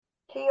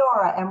Kia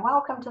ora and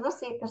welcome to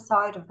this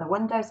episode of the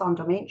Windows on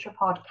Dementia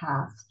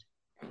podcast.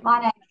 My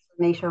name is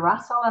Anita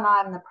Russell and I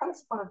am the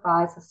Principal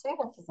Advisor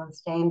Services and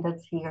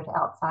Standards here at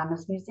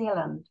Alzheimer's New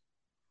Zealand.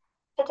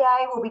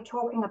 Today we'll be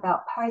talking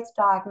about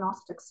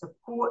post-diagnostic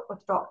support with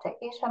Dr.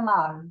 Etta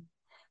Moe,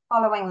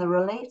 following the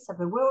release of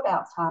the World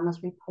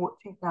Alzheimer's Report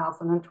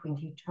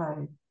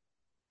 2022.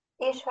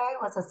 Etta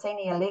was a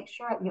senior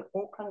lecturer at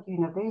Auckland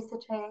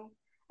University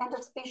and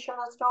a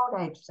specialist old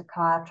age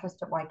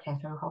psychiatrist at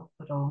Waikato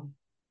Hospital.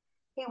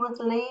 He was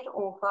lead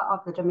author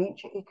of the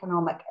Dementia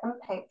Economic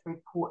Impact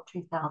Report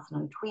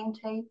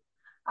 2020,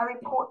 a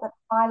report that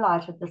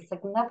highlighted the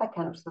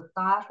significant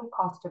societal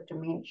cost of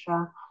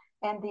dementia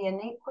and the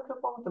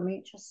inequitable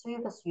dementia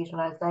service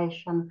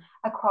utilisation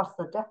across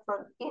the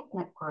different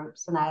ethnic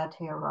groups in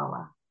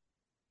Aotearoa.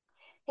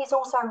 He's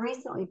also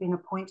recently been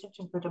appointed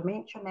to the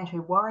Dementia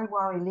Matu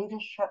Warri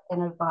Leadership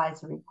and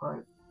Advisory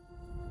Group.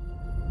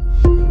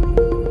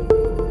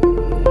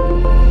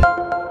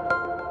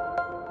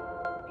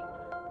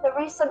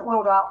 The recent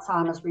World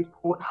Alzheimer's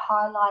Report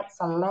highlights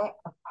a lack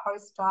of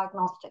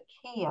post-diagnostic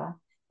care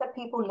for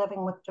people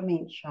living with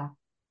dementia,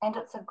 and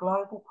it's a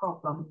global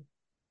problem.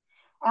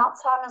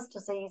 Alzheimer's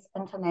Disease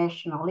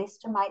International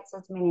estimates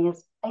as many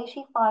as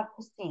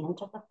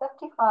 85% of the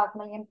 55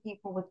 million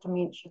people with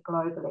dementia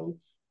globally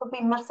will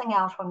be missing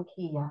out on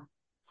care.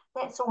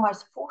 That's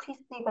almost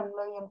 47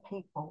 million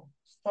people,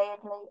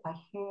 sadly a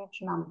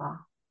huge number.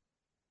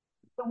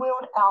 The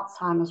World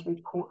Alzheimer's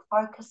Report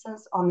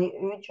focuses on the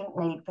urgent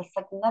need for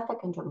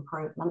significant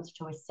improvements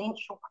to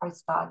essential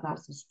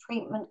post-diagnosis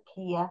treatment,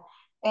 care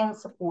and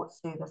support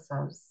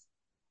services.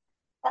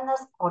 In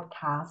this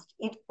podcast,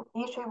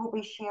 Etta will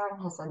be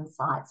sharing his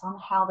insights on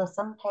how this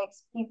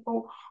impacts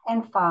people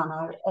and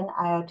whānau in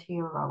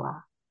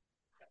Aotearoa.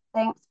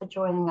 Thanks for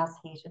joining us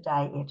here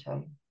today,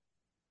 Etta.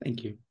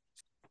 Thank you.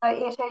 So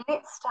Etta,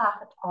 let's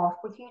start off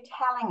with you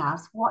telling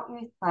us what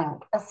you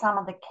think are some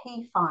of the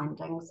key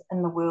findings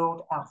in the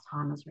World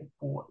Alzheimer's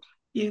Report.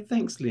 Yeah,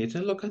 thanks,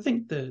 Leta. Look, I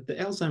think the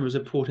Alzheimer's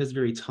report is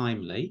very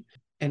timely.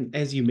 And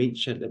as you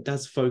mentioned, it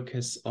does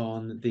focus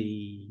on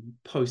the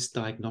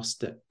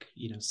post-diagnostic,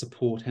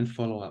 support and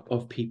follow-up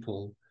of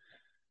people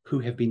who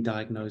have been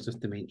diagnosed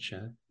with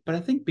dementia. But I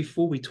think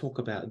before we talk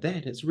about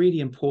that, it's really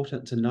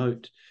important to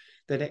note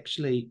that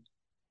actually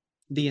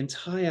the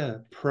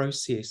entire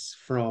process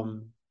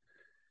from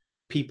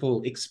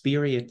people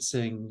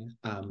experiencing,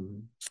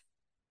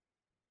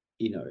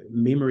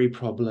 memory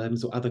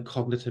problems or other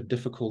cognitive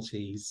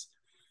difficulties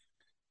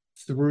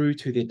through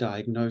to their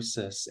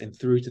diagnosis and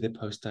through to their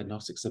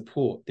post-diagnostic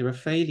support, there are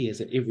failures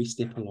at every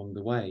step along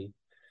the way.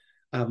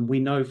 We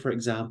know, for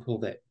example,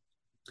 that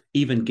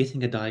even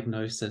getting a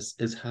diagnosis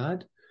is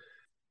hard.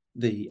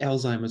 The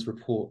Alzheimer's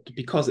report,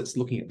 because it's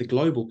looking at the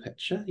global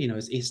picture,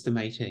 is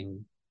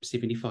estimating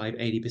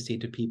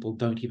 75-80% of people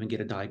don't even get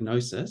a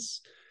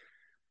diagnosis.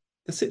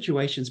 The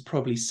situation's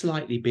probably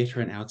slightly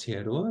better in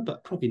Aotearoa,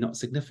 but probably not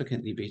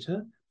significantly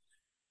better.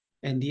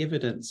 And the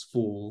evidence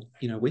for,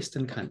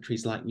 Western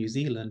countries like New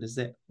Zealand is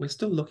that we're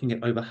still looking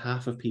at over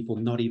half of people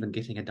not even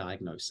getting a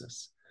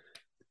diagnosis.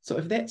 So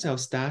if that's our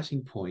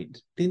starting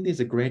point, then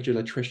there's a gradual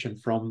attrition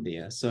from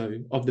there. So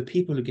of the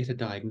people who get a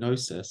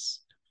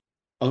diagnosis,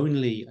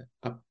 only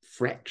a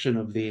fraction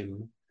of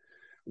them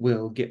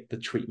will get the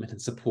treatment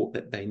and support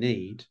that they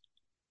need.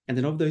 And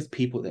then of those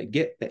people that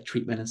get that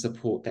treatment and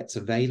support that's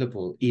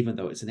available, even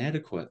though it's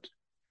inadequate,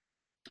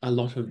 a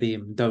lot of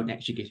them don't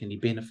actually get any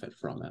benefit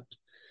from it.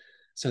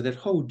 So that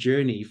whole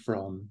journey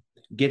from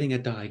getting a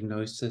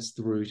diagnosis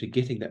through to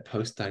getting that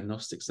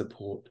post-diagnostic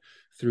support,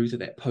 through to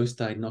that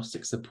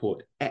post-diagnostic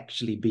support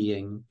actually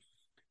being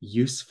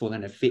useful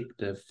and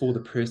effective for the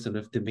person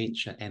with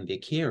dementia and their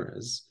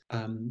carers,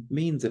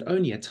 means that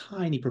only a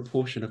tiny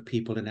proportion of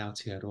people in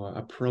Aotearoa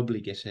are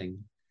probably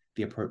getting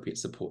the appropriate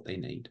support they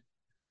need.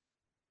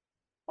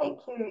 Thank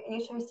you,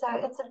 Etta. So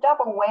it's a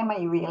double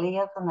whammy, really,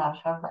 isn't it,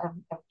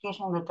 of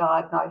getting the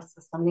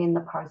diagnosis and then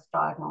the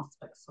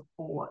post-diagnostic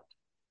support.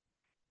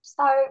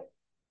 So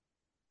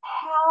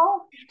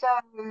how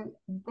do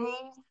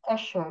these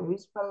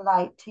issues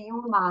relate to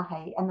your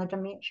mahi and the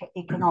dementia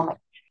economic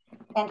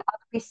and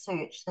other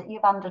research that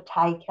you've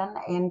undertaken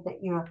and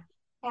that you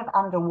have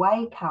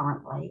underway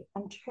currently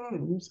in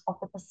terms of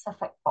the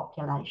Pacific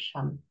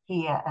population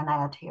here in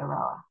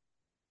Aotearoa?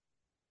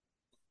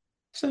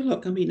 So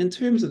look, in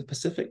terms of the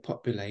Pacific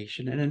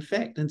population, and in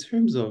fact, in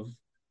terms of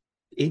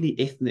any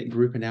ethnic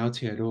group in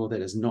Aotearoa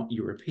that is not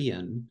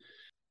European,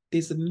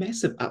 there's a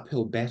massive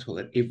uphill battle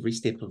at every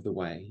step of the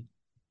way.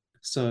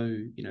 So,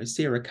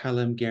 Sarah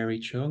Cullum, Gary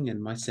Chung,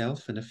 and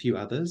myself and a few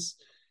others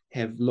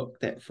have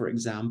looked at, for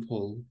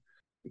example,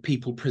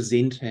 people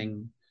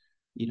presenting,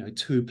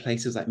 to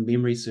places like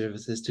memory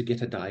services to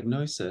get a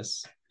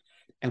diagnosis.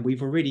 And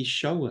we've already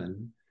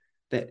shown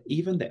that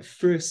even that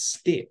first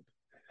step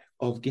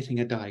of getting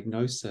a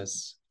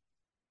diagnosis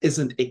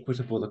isn't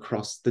equitable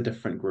across the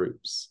different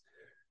groups.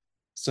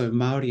 So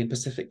Māori and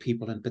Pacific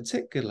people in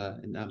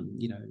particular, and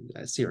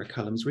Sarah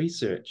Cullum's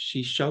research,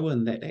 she's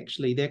shown that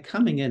actually they're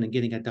coming in and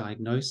getting a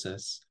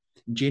diagnosis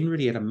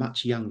generally at a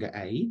much younger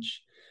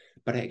age,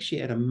 but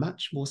actually at a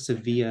much more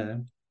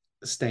severe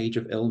stage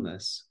of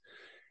illness.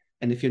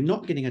 And if you're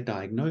not getting a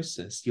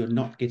diagnosis, you're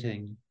not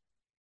getting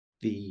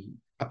the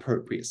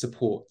appropriate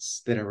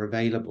supports that are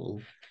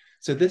available.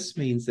 So this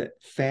means that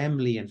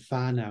family and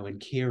whānau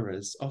and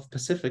carers of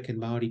Pacific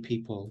and Māori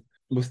people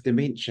with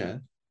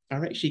dementia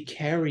are actually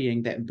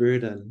carrying that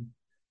burden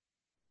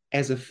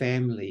as a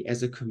family,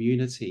 as a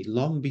community,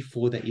 long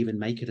before they even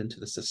make it into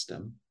the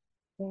system.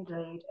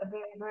 Indeed, a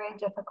very, very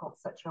difficult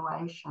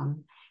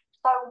situation.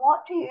 So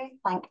what do you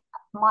think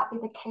might be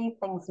the key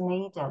things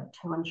needed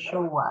to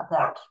ensure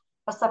that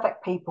Pacific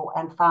people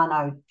and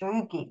whānau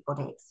do get good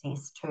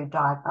access to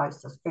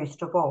diagnosis,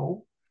 first of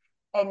all,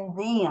 and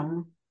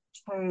then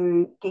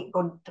to get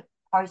good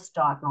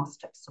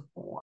post-diagnostic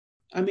support?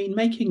 I mean,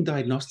 making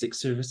diagnostic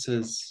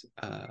services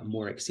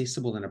more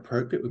accessible and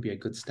appropriate would be a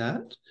good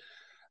start.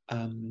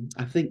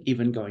 I think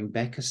even going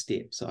back a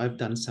step, so I've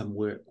done some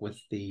work with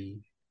the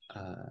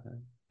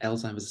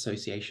Alzheimer's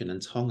Association in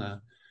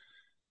Tonga,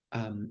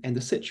 and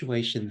the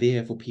situation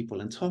there for people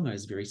in Tonga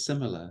is very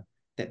similar,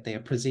 that they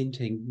are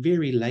presenting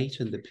very late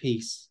in the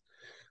piece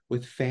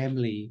with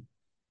family,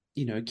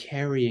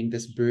 carrying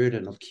this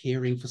burden of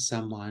caring for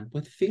someone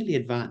with fairly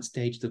advanced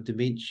stages of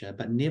dementia,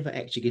 but never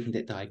actually getting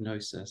that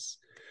diagnosis.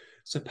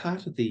 So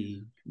part of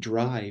the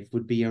drive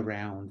would be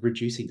around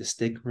reducing the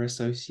stigma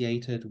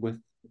associated with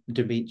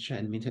dementia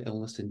and mental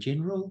illness in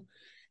general.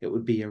 It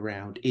would be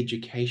around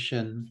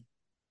education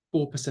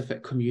for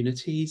Pacific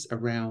communities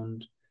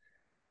around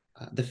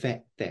the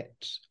fact that,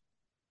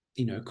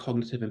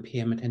 cognitive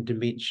impairment and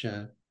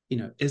dementia,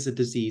 is a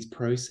disease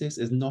process,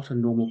 is not a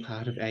normal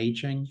part of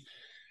aging,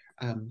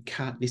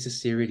 can't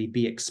necessarily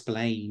be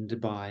explained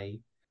by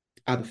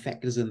other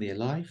factors in their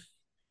life,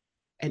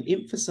 and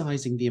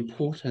emphasizing the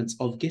importance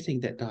of getting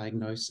that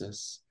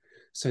diagnosis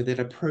so that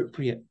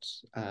appropriate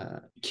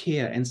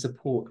care and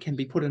support can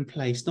be put in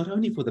place, not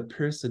only for the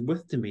person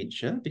with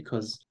dementia,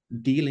 because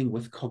dealing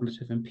with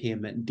cognitive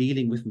impairment,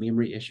 dealing with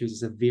memory issues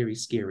is a very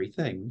scary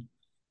thing,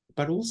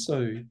 but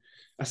also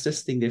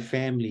assisting their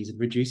families and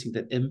reducing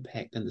the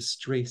impact and the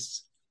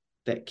stress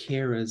that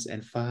carers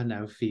and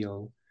whānau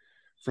feel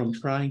from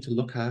trying to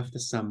look after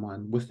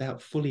someone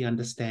without fully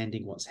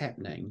understanding what's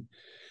happening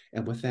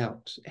and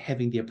without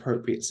having the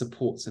appropriate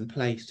supports in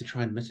place to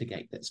try and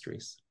mitigate that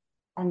stress.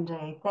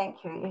 Indeed, thank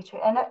you, Itu.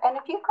 And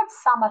if you could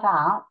sum it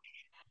up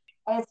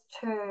as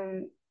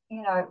to,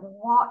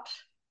 what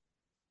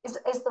is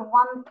the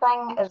one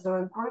thing, is there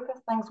a group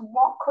of things,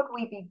 what could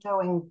we be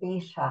doing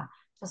better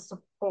to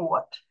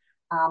support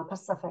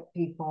Pacific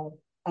people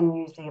in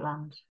New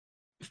Zealand?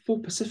 For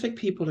Pacific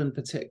people in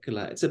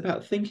particular, it's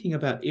about thinking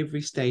about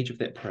every stage of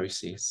that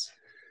process.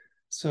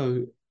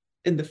 So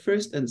in the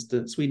first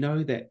instance, we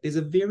know that there's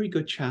a very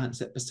good chance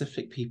that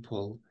Pacific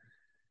people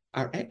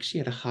are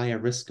actually at a higher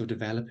risk of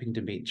developing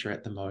dementia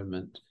at the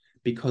moment,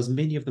 because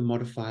many of the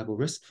modifiable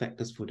risk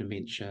factors for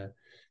dementia,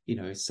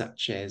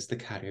 such as the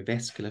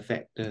cardiovascular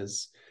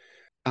factors,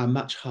 are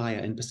much higher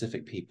in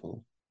Pacific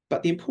people.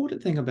 But the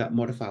important thing about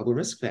modifiable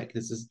risk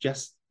factors is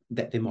just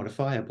that they're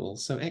modifiable.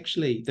 So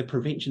actually the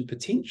prevention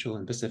potential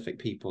in Pacific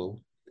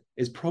people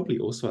is probably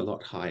also a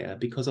lot higher,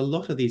 because a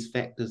lot of these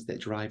factors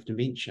that drive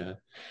dementia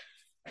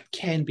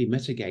can be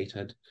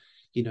mitigated,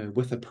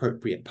 with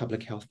appropriate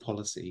public health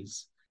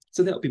policies.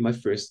 So that would be my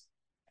first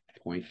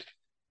point.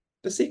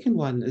 The second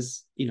one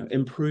is,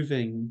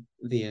 improving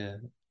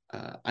their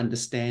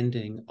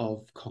understanding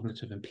of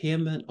cognitive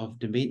impairment, of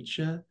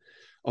dementia,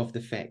 of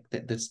the fact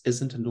that this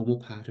isn't a normal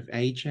part of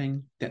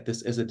aging, that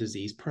this is a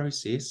disease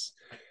process,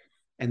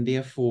 and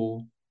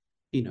therefore,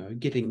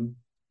 getting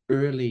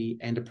early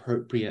and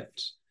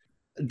appropriate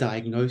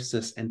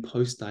diagnosis and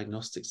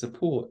post-diagnostic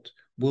support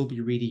will be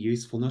really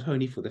useful, not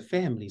only for the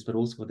families, but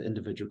also for the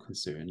individual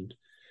concerned.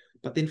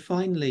 But then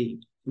finally,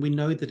 we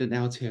know that in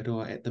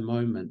Aotearoa at the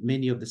moment,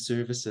 many of the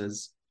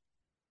services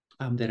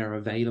that are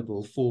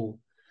available for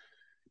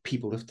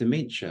people with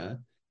dementia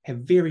have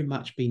very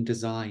much been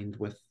designed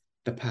with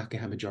the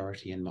Pākehā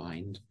majority in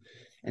mind.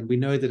 And we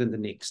know that in the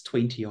next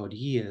 20 odd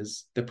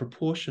years, the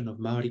proportion of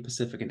Māori,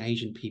 Pacific and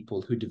Asian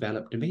people who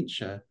develop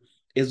dementia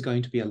is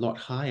going to be a lot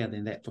higher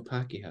than that for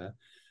Pākehā.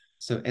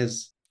 So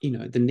as,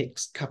 the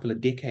next couple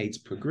of decades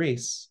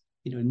progress,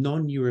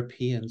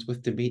 non-Europeans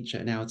with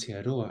dementia in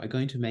Aotearoa are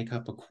going to make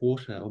up a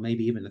quarter or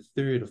maybe even a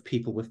third of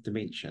people with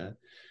dementia,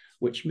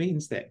 which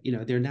means that,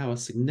 they're now a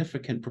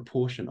significant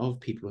proportion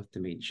of people with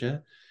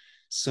dementia.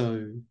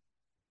 So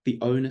the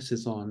onus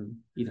is on,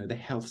 the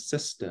health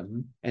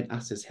system and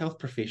us as health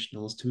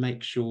professionals to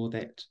make sure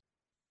that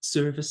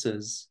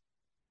services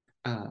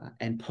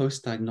and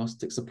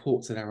post-diagnostic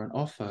supports that are on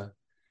offer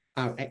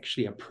are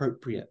actually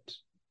appropriate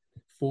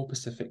for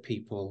Pacific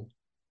people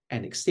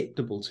and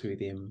acceptable to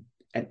them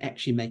and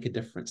actually make a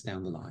difference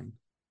down the line.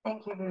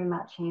 Thank you very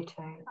much, you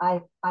too.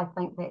 I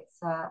think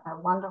that's a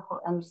wonderful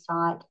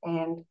insight,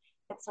 and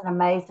it's an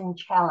amazing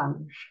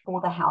challenge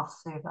for the health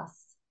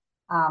service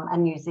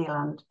in New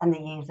Zealand in the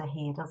years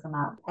ahead, isn't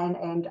it?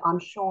 And I'm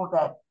sure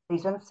that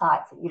these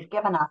insights that you've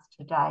given us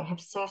today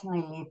have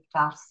certainly left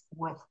us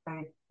with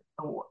food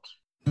for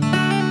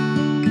thought.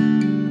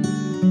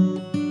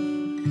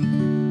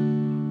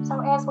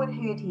 as we've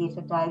heard here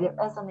today, there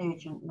is an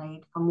urgent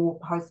need for more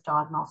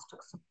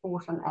post-diagnostic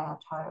support in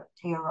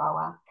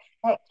Aotearoa,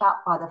 backed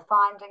up by the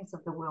findings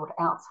of the World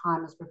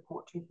Alzheimer's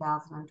Report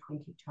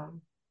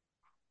 2022.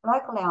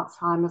 Local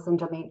Alzheimer's and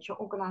dementia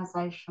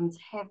organisations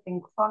have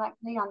been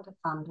chronically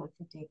underfunded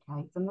for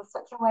decades, and the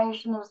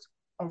situation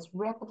is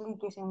rapidly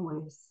getting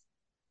worse.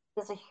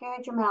 There's a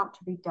huge amount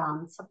to be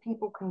done so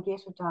people can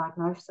get a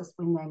diagnosis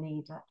when they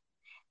need it,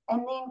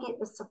 and then get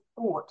the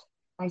support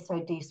they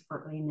so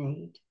desperately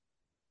need,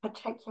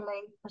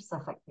 particularly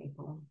Pacific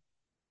people.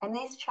 And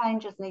these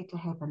changes need to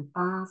happen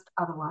fast,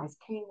 otherwise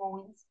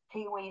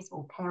Kiwis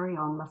will carry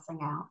on missing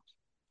out.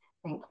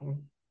 Thank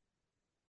you.